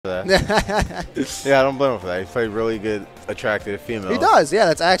for that. Yeah, I don't blame him for that. He played really good, attractive female. He does, yeah.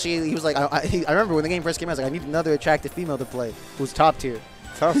 That's actually, he was like, I remember when the game first came out, I was like, I need another attractive female to play who's top tier.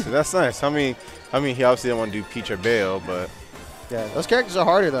 Top tier, that's nice. I mean, he obviously didn't want to do Peach or Bale, but. Yeah, those characters are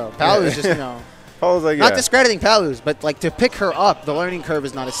harder, though. Palu's just, you know. Palu's like, not discrediting Palu's, but like to pick her up, the learning curve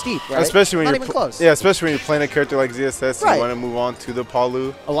is not as steep, right? Especially when not you're even close. Yeah, especially when you're playing a character like ZSS, right. You want to move on to the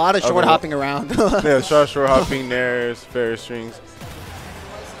Palu. A lot of short hopping around. Yeah, short hopping, nairs, Ferris strings.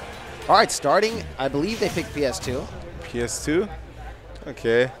 All right, starting, I believe they picked PS2. PS2?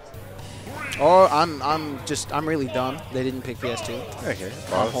 Okay. Or I'm really dumb. They didn't pick PS2. Okay.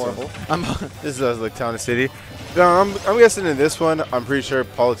 I'm horrible. This is like Town and City. I'm guessing in this one, I'm pretty sure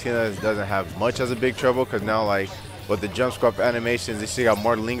Palutena doesn't have much as a big trouble because now, like, with the jump squat animations, she got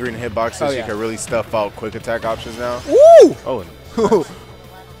more lingering hitboxes. Oh, she can really stuff out quick attack options now. Woo! Oh, nice.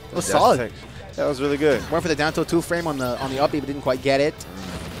 That was solid. That was really good. Went for the down tilt 2 frame on the up B, but didn't quite get it.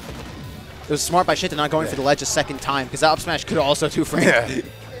 It was smart by Shinta not going for the ledge a second time because that up smash could also 2 frame. Yeah.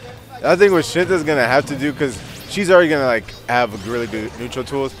 I think what Shinta's gonna have to do, because she's already gonna like have really good neutral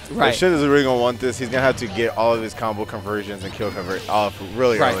tools. Right. If Shinta's really gonna want this, he's gonna have to get all of his combo conversions and kill convert off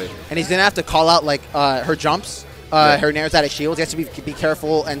really early. And he's gonna have to call out like her jumps, her nairs out of shields. He has to be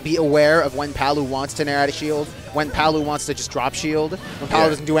careful and be aware of when Palu wants to nair out of shield, when Palu wants to just drop shield, when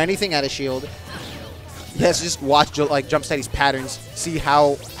Palu doesn't do anything out of shield. He has to just watch like Jumpsteady's patterns, see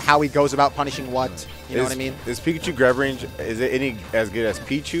how he goes about punishing what. You know what I mean? Is Pikachu grab range, is it any as good as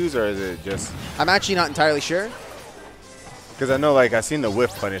Pichu's, or is it just? I'm actually not entirely sure. Because I know, like, I've seen the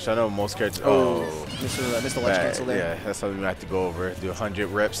whiff punish. I know most characters. Missed the ledge cancel there. Yeah, that's something we have to go over. Do 100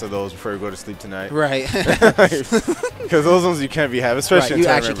 reps of those before we go to sleep tonight. Right. Because those ones you can't be having, especially in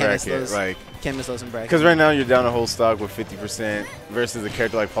tournament bracket. Like, can't miss those in bracket. Because right now you're down a whole stock with 50% versus a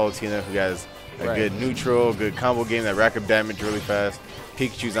character like Palutena who has a good neutral, good combo game that rack up damage really fast.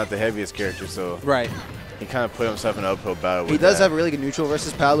 Pikachu's not the heaviest character, so he kind of put himself in an uphill battle. He does have a really good neutral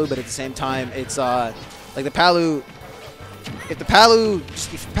versus Palu, but at the same time, it's like the Palu. If Palu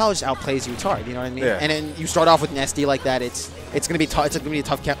just outplays you, it's hard. You know what I mean? Yeah. And then you start off with an SD like that, it's gonna be tough. It's gonna be a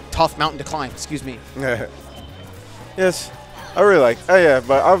tough mountain to climb. Excuse me. Yes, I really like. Oh yeah,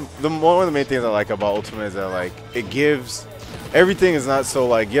 but one of the main things I like about Ultimate is that like it gives. Everything is not so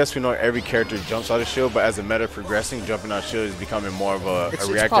like, yes, we know every character jumps out of shield, but as the meta progressing, jumping out of shield is becoming more of a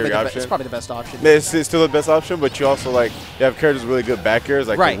reactionary option. It's probably the best option. It's still the best option, but you also like, you have characters with really good back airs,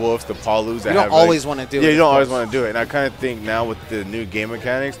 like the Wolves, the Palus. You don't always want to do it. Yeah, you don't always want to do it. And I kind of think now with the new game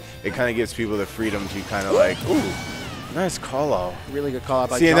mechanics, it kind of gives people the freedom to kind of like, ooh, nice call out. Really good call out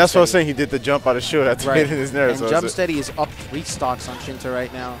by See, and that's what I was saying. He did the jump out of shield after hitting his nerves. And Jumpsteady is up 3 stocks on Shinta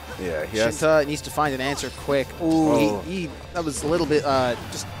right now. Yeah, Shinta needs to find an answer quick. Ooh, that was a little bit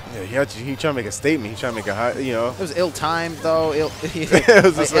just. Yeah, he trying to make a statement. He trying to make a high, you know. It was ill-timed though. It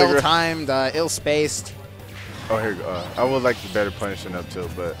was ill-timed, ill-spaced. Oh, here we go. I would like the better punishing up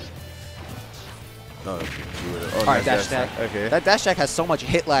tilt, but. No, all right, dash attack. Okay. That dash attack has so much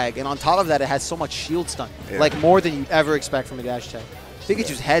hit lag, and on top of that, it has so much shield stun. Yeah. Like more than you'd ever expect from a dash attack.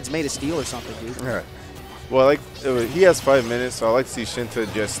 Pikachu's head's made of steel or something, dude. Yeah. Well, like he has 5 minutes, so I like to see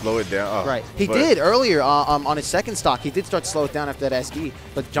Shinta just slow it down. Right. He did earlier on his second stock. He did start to slow it down after that SD,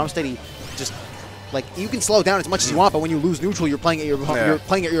 but Jumpsteady just like you can slow it down as much as you want, but when you lose neutral, you're playing at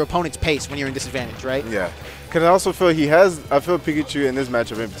your opponent's pace when you're in disadvantage, right? Yeah. Because I also feel I feel Pikachu in this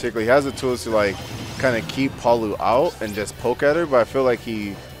matchup in particular, he has the tools to like kind of keep Palu out and just poke at her, but I feel like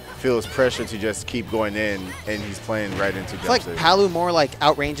he feels pressure to just keep going in, and he's playing right into Jumpsteady. I feel like Palu more like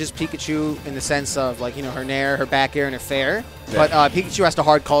outranges Pikachu in the sense of like, you know, her nair, her back air, and her fair. Yeah. But Pikachu has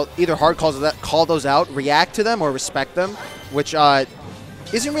to either hard call those out, react to them, or respect them, which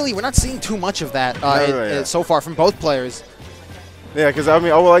isn't really, we're not seeing too much of that so far from both players. Yeah, because I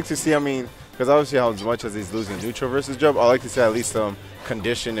mean, I would like to see, because obviously how much as he's losing neutral versus jump, I like to see at least some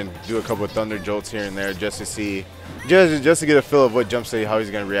condition and do a couple of thunder jolts here and there just to see, just to get a feel of what Jumpsteady, how he's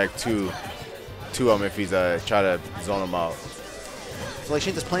going to react to him if he's try to zone him out. So like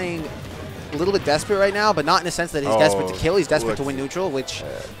Shinta's playing a little bit desperate right now, but not in the sense that he's desperate to kill. He's desperate to win neutral, which...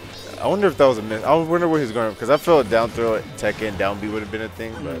 I wonder if that was a miss. I wonder where he's going, because I felt down throw, tech in, down B would have been a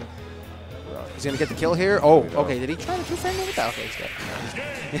thing, but... He's going to get the kill here. Oh, okay. Did he try to 2-frame it with that? Okay,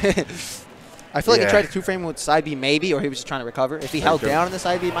 he's good. I feel like he tried to 2-frame with side B maybe, or he was just trying to recover. If he held down on the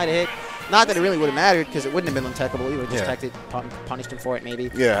side B, it might have hit. Not that it really would have mattered, because it wouldn't have been untechable. He would have just teched it, punished him for it maybe.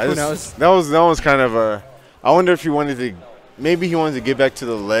 Yeah, who knows? That was kind of a... I wonder if he wanted to... Maybe he wanted to get back to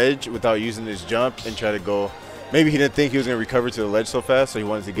the ledge without using his jump and try to go... Maybe he didn't think he was going to recover to the ledge so fast, so he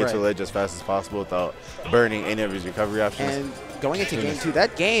wanted to get to the ledge as fast as possible without burning any of his recovery options. And going into game 2,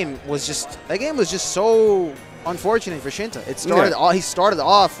 that game was just so unfortunate for Shinta. It started. He started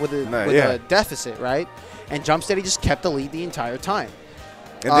off with a deficit, right? And Jumpsteady just kept the lead the entire time.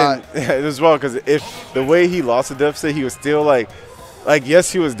 And then as well, because if the way he lost the deficit, he was still like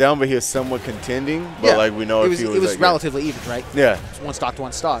yes, he was down, but he was somewhat contending. But like we know, it was relatively even, right? Yeah. It's one stock to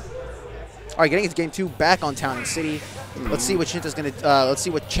one stock. All right, getting into game 2, back on Town and City. Let's see what Shinta's gonna. Let's see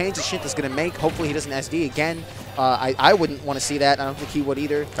what changes Shinta's gonna make. Hopefully, he doesn't SD again. I wouldn't want to see that. I don't think he would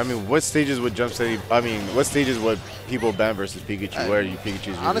either. I mean, what stages would Jumpsteady? I mean, what stages would people ban versus Pikachu? Where are you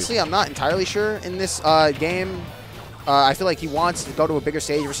Pikachu's? Honestly, I'm not entirely sure in this game. I feel like he wants to go to a bigger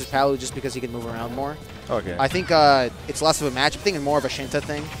stage versus Palu just because he can move around more. Okay. I think it's less of a matchup thing and more of a Shinta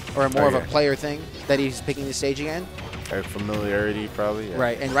thing, or more of a player thing that he's picking the stage again. Familiarity, probably. Yeah.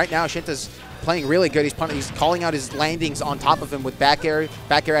 Right, and right now Shinta's playing really good. He's calling out his landings on top of him with back air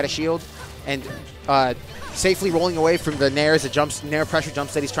out of shield, and safely rolling away from the nairs, the nair pressure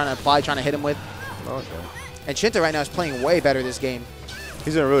jumps that he's trying to apply, trying to hit him with. Okay. And Shinta right now is playing way better this game.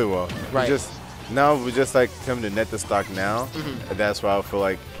 He's doing really well. Right. Now we just like him to net the stock now. That's why I feel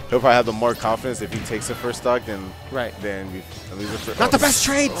like he'll probably have the more confidence if he takes the first stock than we lose the first. Not the best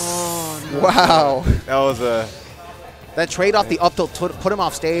trade. Oh, no. Wow. That was a. That trade off the up tilt put him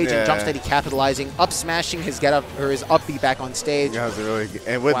off stage, and Jumpsteady capitalizing, up smashing his get up or his up B back on stage. Yeah, that was really good.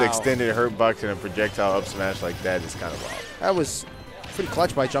 And with the extended hurt box and a projectile up smash like that is kind of wild. That was pretty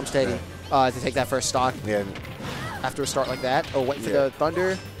clutch by Jumpsteady to take that first stock. Yeah. After a start like that. Oh, wait for the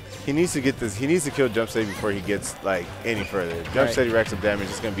thunder. He needs to get this. He needs to kill Jumpsteady before he gets like any further. Jumpsteady racks up damage.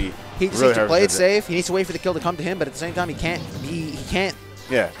 It's gonna be. He just needs to play it safe. He needs to wait for the kill to come to him, but at the same time, he can't. He can't.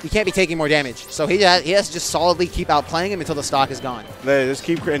 Yeah. He can't be taking more damage. So he has to just solidly keep outplaying him until the stock is gone. Yeah, just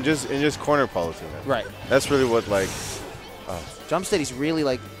keep and just corner Palutena. Right. That's really what like. Jumpsteady's really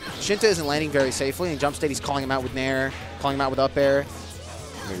like Shinta isn't landing very safely, and Jumpsteady's calling him out with nair, calling him out with up air.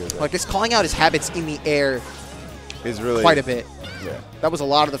 Like just calling out his habits in the air. Is really quite a bit. Yeah. That was a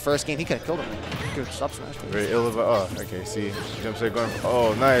lot of the first game. He could have killed him. He could have stop smash. Very ill of okay. See, Jumpsteady going.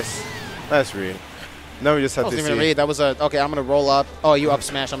 Oh, nice. Nice read. Now we just have to see. That wasn't even a read. That was a, okay, I'm going to roll up. Oh, you up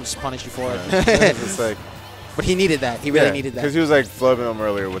smash. I'm just punish you for it. It's like, but he needed that. He really needed that. Because he was like flubbing him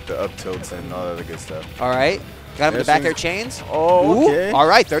earlier with the up tilts and all that other good stuff. All right. Got him in the back air chains. Oh, okay. All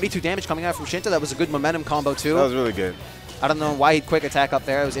right. 32 damage coming out from Shinta. That was a good momentum combo, too. That was really good. I don't know why he'd quick attack up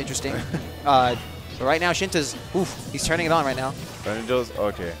there. It was interesting. But right now, Shinta's, he's turning it on right now. Thunderjolts?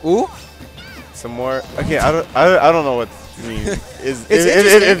 Okay. Ooh. Some more. Okay, I don't know what I mean.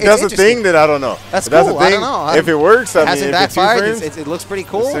 If that's a thing, then I don't know. That's cool. That's a thing, I don't know. If it works, I mean, if backfired, it looks pretty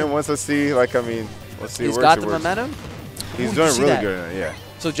cool. Once let's see, like, I mean, let's see. He's got the momentum. He's doing really good. Yeah.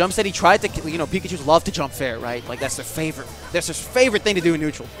 So Jumpsteady tried to, Pikachus love to jump fair, right? Like that's their favorite. That's their favorite thing to do in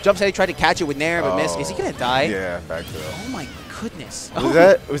neutral. Jumpsteady tried to catch it with nair, but missed. Is he gonna die? Yeah, back to Oh my goodness.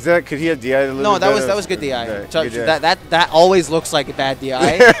 Was that? Could he have DI a little? No, that was good DI. That always looks like a bad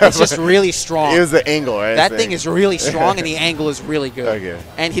DI. It's just really strong. It was the angle, right? That thing is really strong, and the angle is really good. Okay.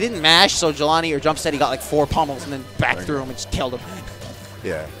 And he didn't mash, so Jelani or Jumpsteady got like 4 pummels and then back through him and just killed him.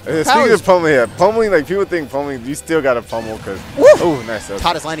 Yeah. Speaking of pummeling, pummeling, like people think pummeling, you still got to pummel because. Oh, nice.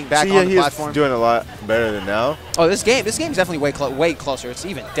 Todd is landing back on the platform. He's doing a lot better than now. Oh, this game's definitely way closer. It's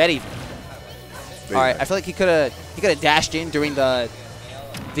even dead even. All right, I feel like he could have dashed in during the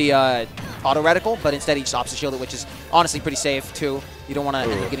auto reticle, but instead he just opts to shield it, which is honestly pretty safe too. You don't want to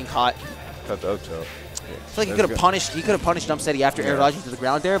end up getting caught. Got the up tilt. I feel like he could have punished Jumpsteady after air dodging to the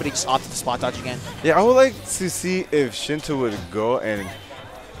ground there, but he just opted to spot dodge again. Yeah, I would like to see if Shinta would go and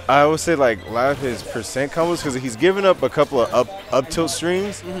I would say like line up his percent combos because he's giving up a couple of up tilt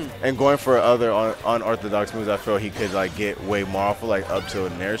strings and going for other unorthodox moves. I feel he could like get way more off of like up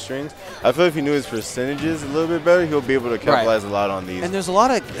tilt and air strings. I feel if he knew his percentages a little bit better, he'll be able to capitalize a lot on these. And there's a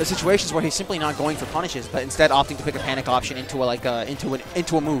lot of situations where he's simply not going for punishes, but instead opting to pick a panic option into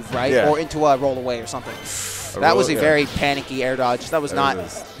a move, right? Yeah. Or into a roll away or something. That was a very panicky air dodge. That was not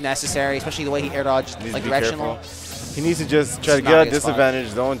necessary, especially the way he air dodged like directional. Careful. He needs to just try to get out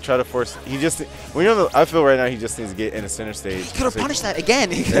disadvantage. Don't try to force. He just I feel right now he just needs to get in the center stage. He could have punished that again,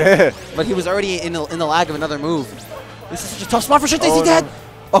 but he was already in the lag of another move. This is such a tough spot for Shinta. Is he dead?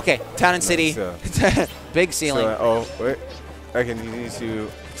 Okay, Town and City, big ceiling. Wait, he needs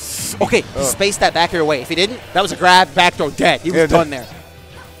to. Okay, he spaced that back air away. If he didn't, that was a grab, back throw, dead. He was done there.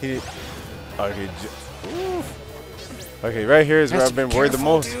 Okay, right here is where I've been worried the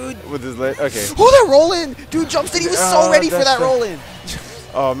most with his leg. Okay. Oh, that roll in! Dude, Jumpsteady was so ready for that roll in.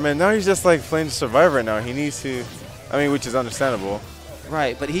 Oh, man, now he's just like playing the survivor right now. He needs to, which is understandable.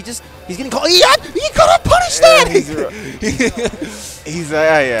 Right, but he's getting caught. He could have punished that! He's like,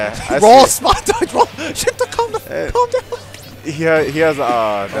 yeah. Roll, spot dodge, roll. Shinta, calm down. He has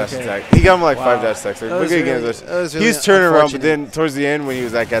dash attack. He got him like 5 dash attacks. Look at games. He's turning around, but then towards the end when he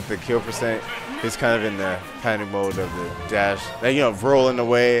was like at the kill percent, he's kind of in the panic mode of the dash, like, you know, rolling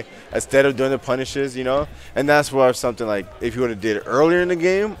away instead of doing the punishes, you know. And that's where something like if you would have did earlier in the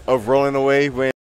game of rolling away when